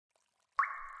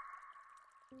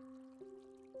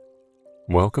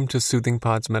Welcome to Soothing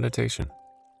Pod's meditation.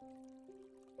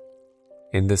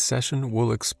 In this session,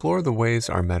 we'll explore the ways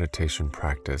our meditation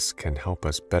practice can help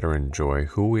us better enjoy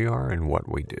who we are and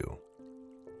what we do.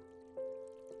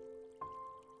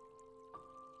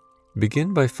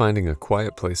 Begin by finding a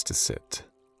quiet place to sit.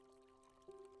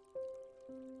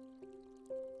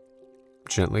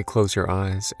 Gently close your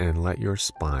eyes and let your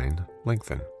spine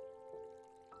lengthen.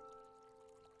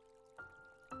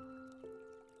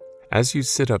 As you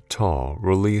sit up tall,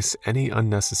 release any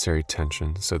unnecessary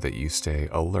tension so that you stay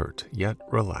alert yet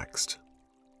relaxed.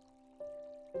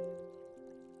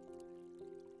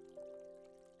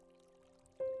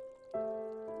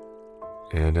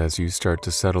 And as you start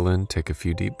to settle in, take a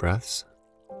few deep breaths.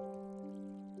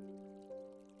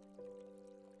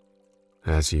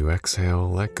 As you exhale,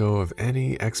 let go of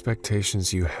any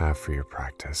expectations you have for your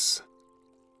practice.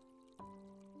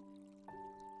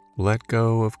 Let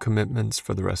go of commitments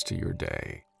for the rest of your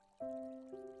day.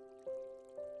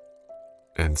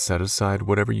 And set aside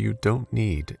whatever you don't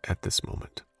need at this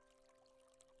moment.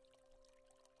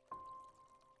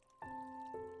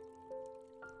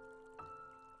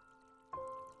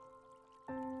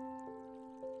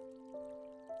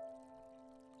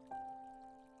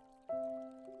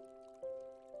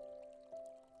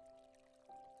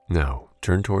 Now,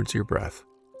 turn towards your breath.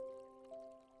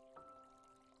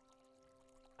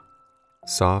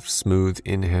 Soft, smooth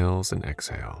inhales and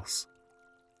exhales.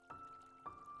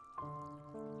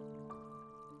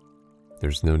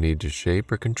 There's no need to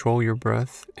shape or control your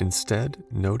breath. Instead,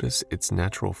 notice its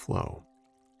natural flow.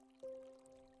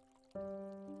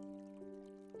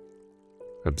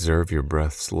 Observe your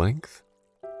breath's length.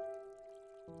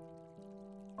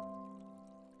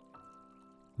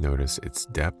 Notice its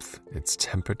depth, its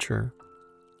temperature.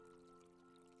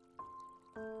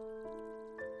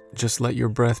 Just let your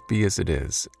breath be as it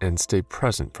is and stay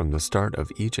present from the start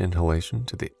of each inhalation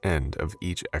to the end of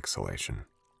each exhalation.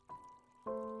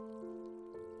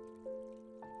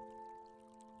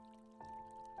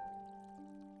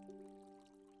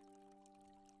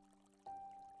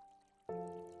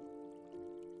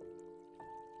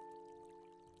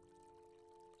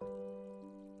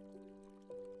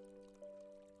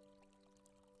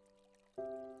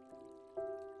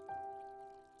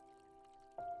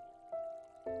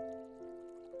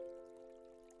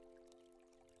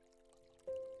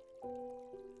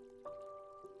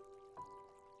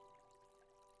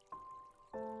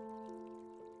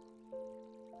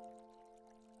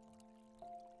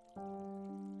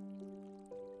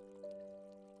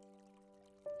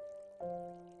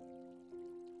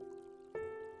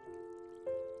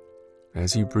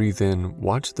 As you breathe in,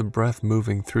 watch the breath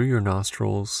moving through your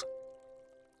nostrils,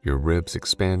 your ribs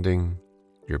expanding,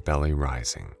 your belly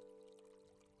rising.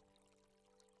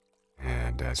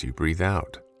 And as you breathe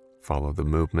out, follow the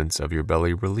movements of your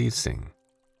belly releasing,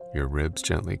 your ribs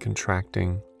gently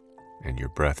contracting, and your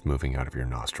breath moving out of your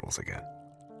nostrils again.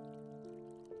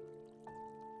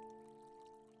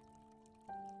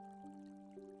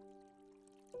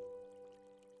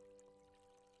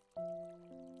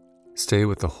 Stay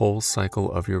with the whole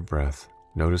cycle of your breath,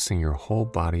 noticing your whole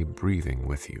body breathing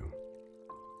with you.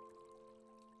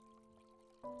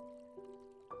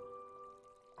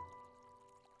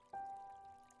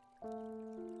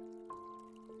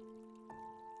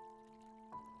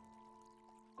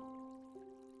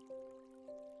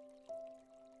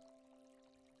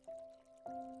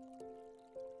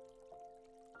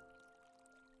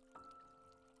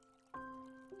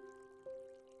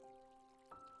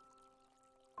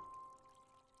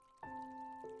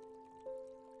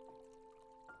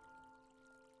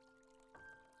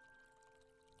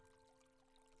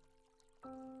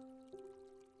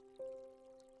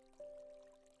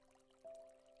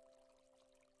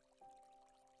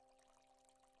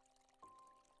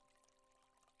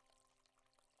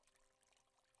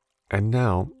 And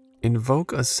now,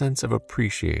 invoke a sense of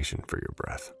appreciation for your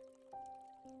breath.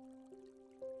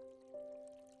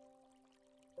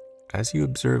 As you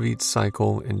observe each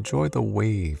cycle, enjoy the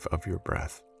wave of your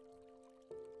breath.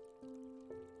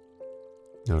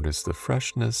 Notice the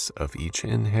freshness of each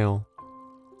inhale,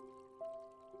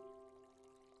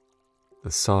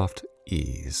 the soft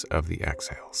ease of the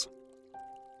exhales.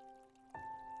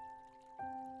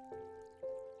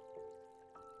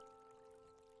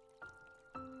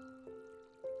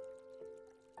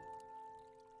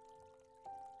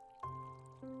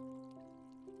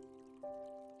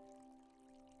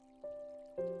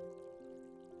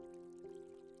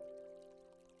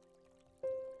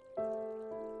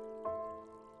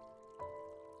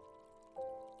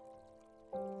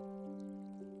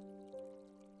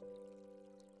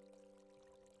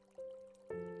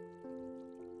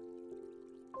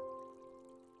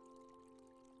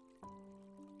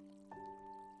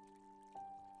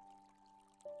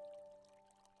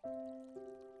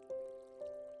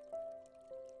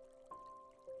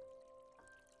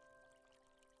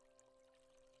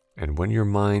 And when your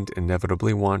mind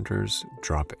inevitably wanders,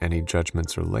 drop any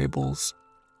judgments or labels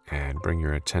and bring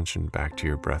your attention back to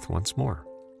your breath once more.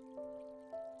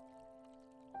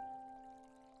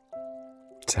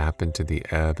 Tap into the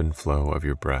ebb and flow of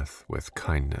your breath with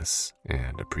kindness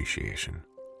and appreciation.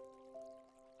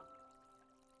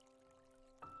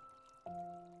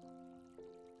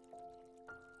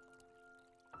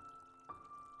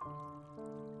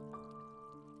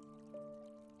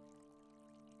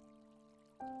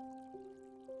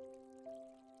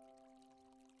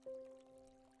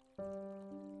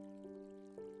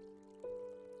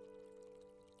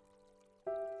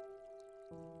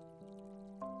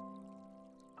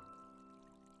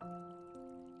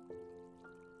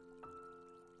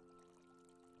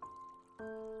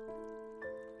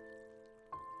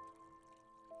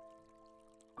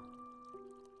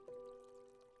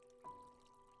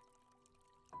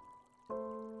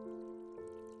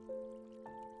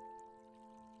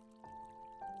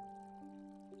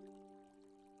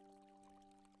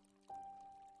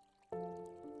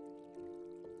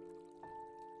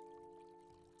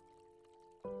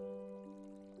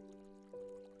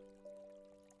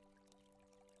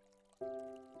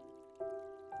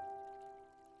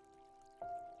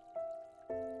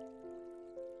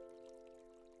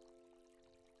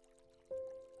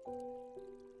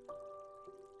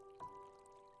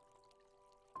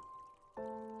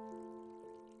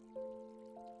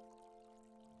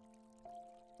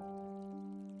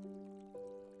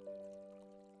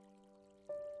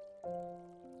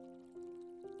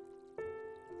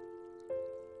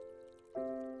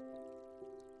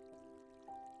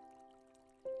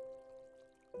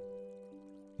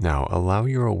 Now allow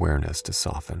your awareness to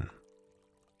soften.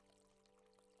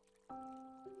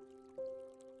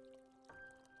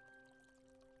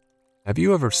 Have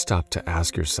you ever stopped to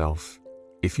ask yourself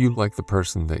if you like the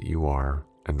person that you are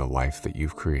and the life that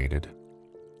you've created?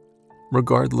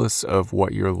 Regardless of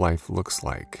what your life looks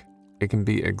like, it can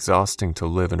be exhausting to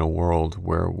live in a world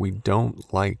where we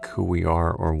don't like who we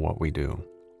are or what we do.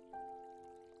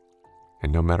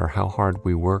 And no matter how hard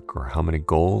we work or how many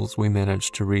goals we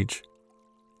manage to reach,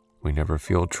 we never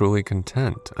feel truly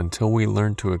content until we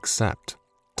learn to accept,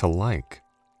 to like,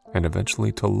 and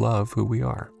eventually to love who we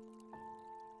are.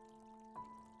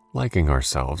 Liking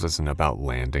ourselves isn't about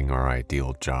landing our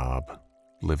ideal job,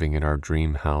 living in our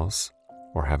dream house,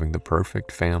 or having the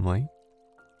perfect family.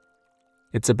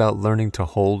 It's about learning to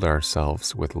hold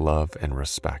ourselves with love and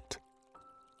respect,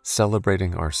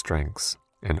 celebrating our strengths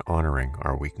and honoring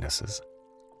our weaknesses.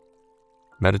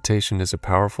 Meditation is a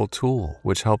powerful tool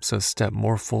which helps us step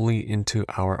more fully into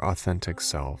our authentic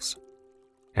selves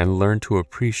and learn to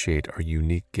appreciate our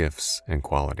unique gifts and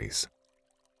qualities.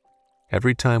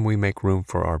 Every time we make room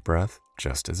for our breath,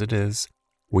 just as it is,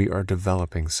 we are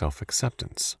developing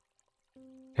self-acceptance.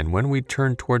 And when we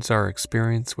turn towards our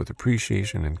experience with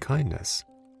appreciation and kindness,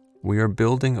 we are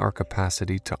building our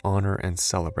capacity to honor and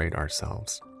celebrate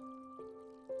ourselves.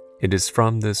 It is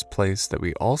from this place that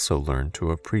we also learn to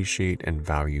appreciate and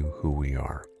value who we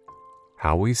are,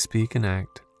 how we speak and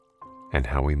act, and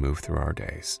how we move through our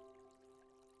days.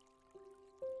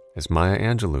 As Maya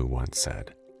Angelou once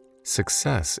said,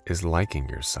 success is liking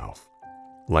yourself,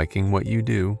 liking what you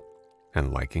do,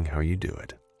 and liking how you do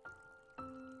it.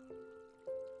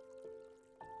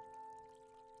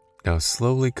 Now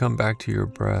slowly come back to your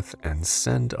breath and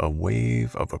send a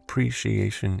wave of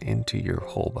appreciation into your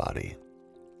whole body.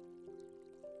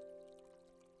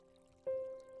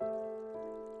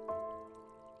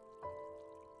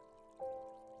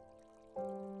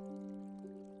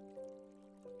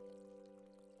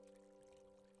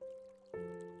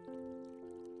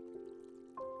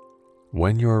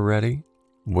 When you're ready,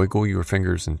 wiggle your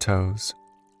fingers and toes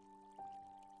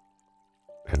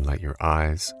and let your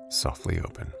eyes softly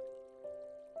open.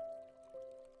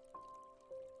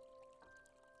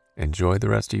 Enjoy the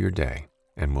rest of your day,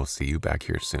 and we'll see you back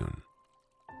here soon.